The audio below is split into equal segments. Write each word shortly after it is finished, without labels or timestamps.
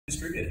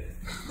distributed.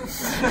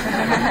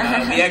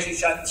 We actually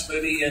shot this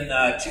movie in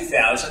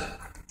 2000,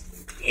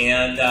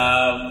 and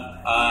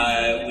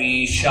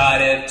we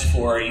shot it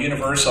for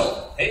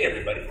Universal. Hey,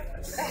 everybody.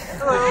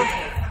 Hello.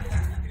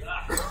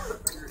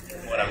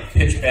 When I'm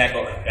pitched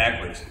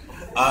backwards.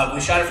 We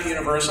shot it for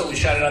Universal. We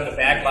shot it on the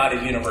back lot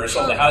of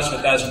Universal. The House of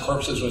 1,000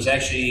 Corpses was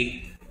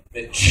actually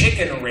the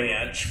chicken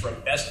ranch from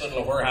Best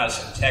Little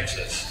Whorehouse in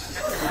Texas.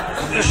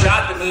 When we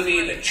shot the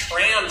movie, the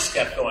trams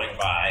kept going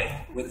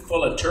by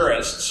full of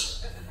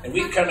tourists, and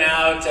we'd come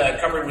out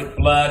covered with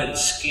blood and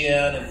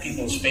skin and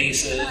people's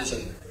faces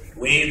and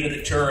wave to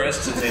the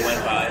tourists as they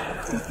went by.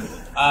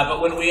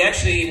 But when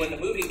the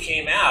movie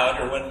came out,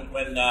 or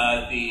when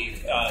the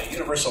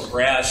Universal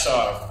brass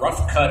saw a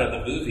rough cut of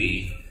the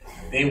movie,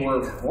 they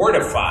were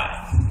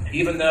mortified.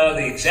 Even though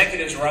the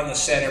executives were on the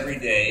set every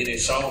day, they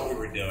saw what we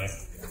were doing,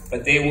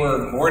 but they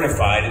were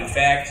mortified. In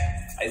fact,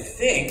 I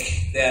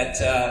think that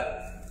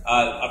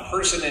a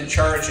person in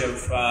charge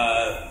of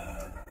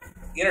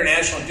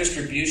international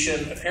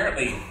distribution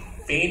apparently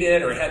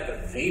fainted or had the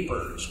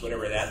vapors,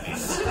 whatever that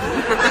means.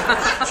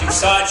 She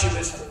saw it,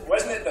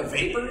 wasn't it the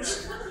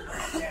vapors?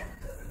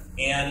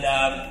 And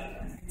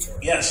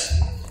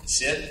yes,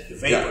 Sid, the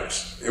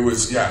vapors. Yeah, it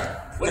was, yeah.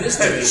 What is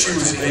the vapors? She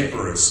was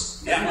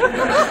vaporous.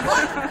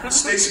 Yeah.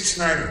 Stacy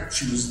Snyder,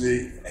 she was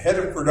the head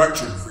of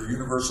production for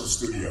Universal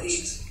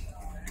Studios.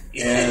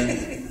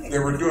 And they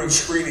were doing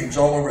screenings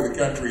all over the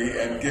country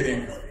and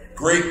getting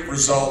great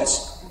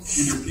results.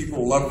 Either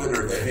people loved it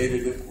or they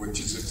hated it, which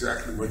is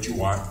exactly what you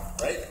want.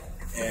 Right.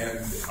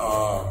 And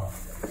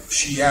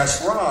she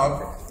asked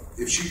Rob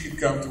if she could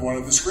come to one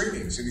of the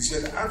screenings. And he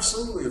said,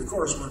 absolutely, of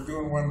course, we're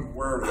doing one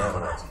wherever that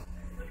was.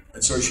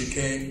 And so she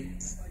came,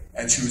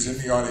 and she was in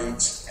the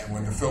audience, and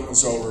when the film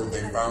was over,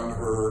 they found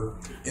her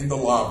in the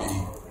lobby,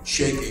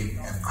 shaking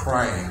and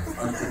crying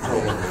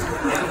uncontrollably.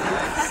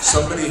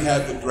 Somebody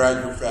had to drag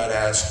her fat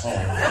ass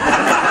home.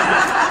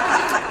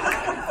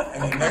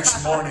 And the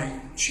next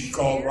morning, she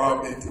called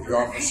Rob into the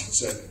office and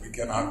said, we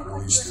cannot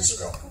release this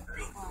film.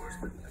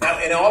 Now,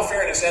 in all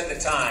fairness, at the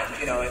time,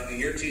 in the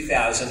year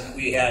 2000,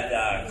 we had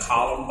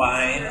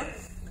Columbine.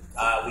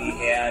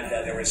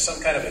 There was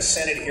some kind of a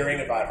Senate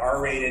hearing about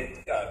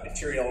R-rated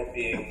material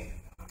being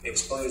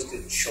exposed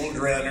to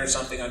children or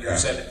something under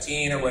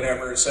 17 or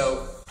whatever.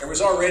 So there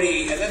was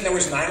already, and then there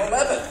was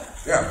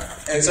 9/11. Yeah,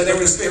 and so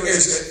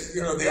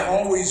they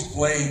always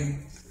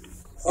blame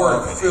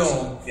horror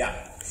film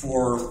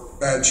for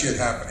bad shit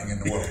happening in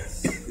the world.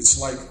 It's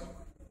like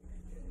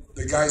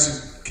the guys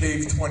in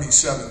Cave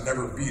 27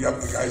 never beat up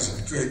the guys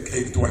in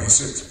Cave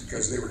 26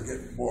 because they were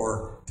getting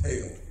more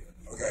tail.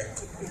 Okay.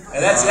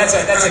 And that's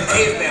a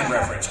caveman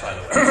reference, by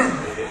the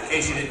way. In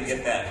case you didn't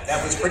get that.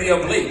 That was pretty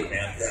oblique,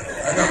 man. Yeah,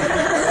 I know.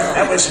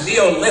 That was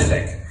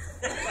Neolithic.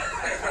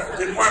 I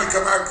didn't want to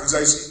come out because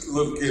I see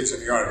little kids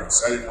in the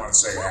audience. I didn't want to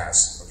say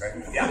ass.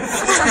 Okay. Yeah.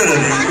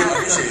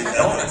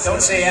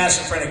 Don't say ass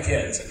in front of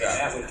kids. I mean,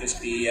 that would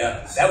just be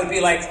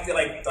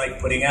like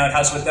putting out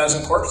House of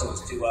 1,000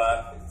 Corpses to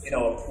a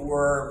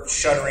poor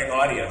shuddering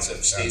audience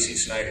of Stacy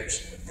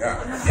Snyder's.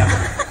 Yeah.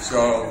 Yeah.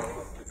 So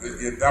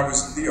that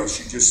was the deal.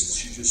 She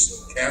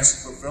just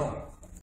canceled the film.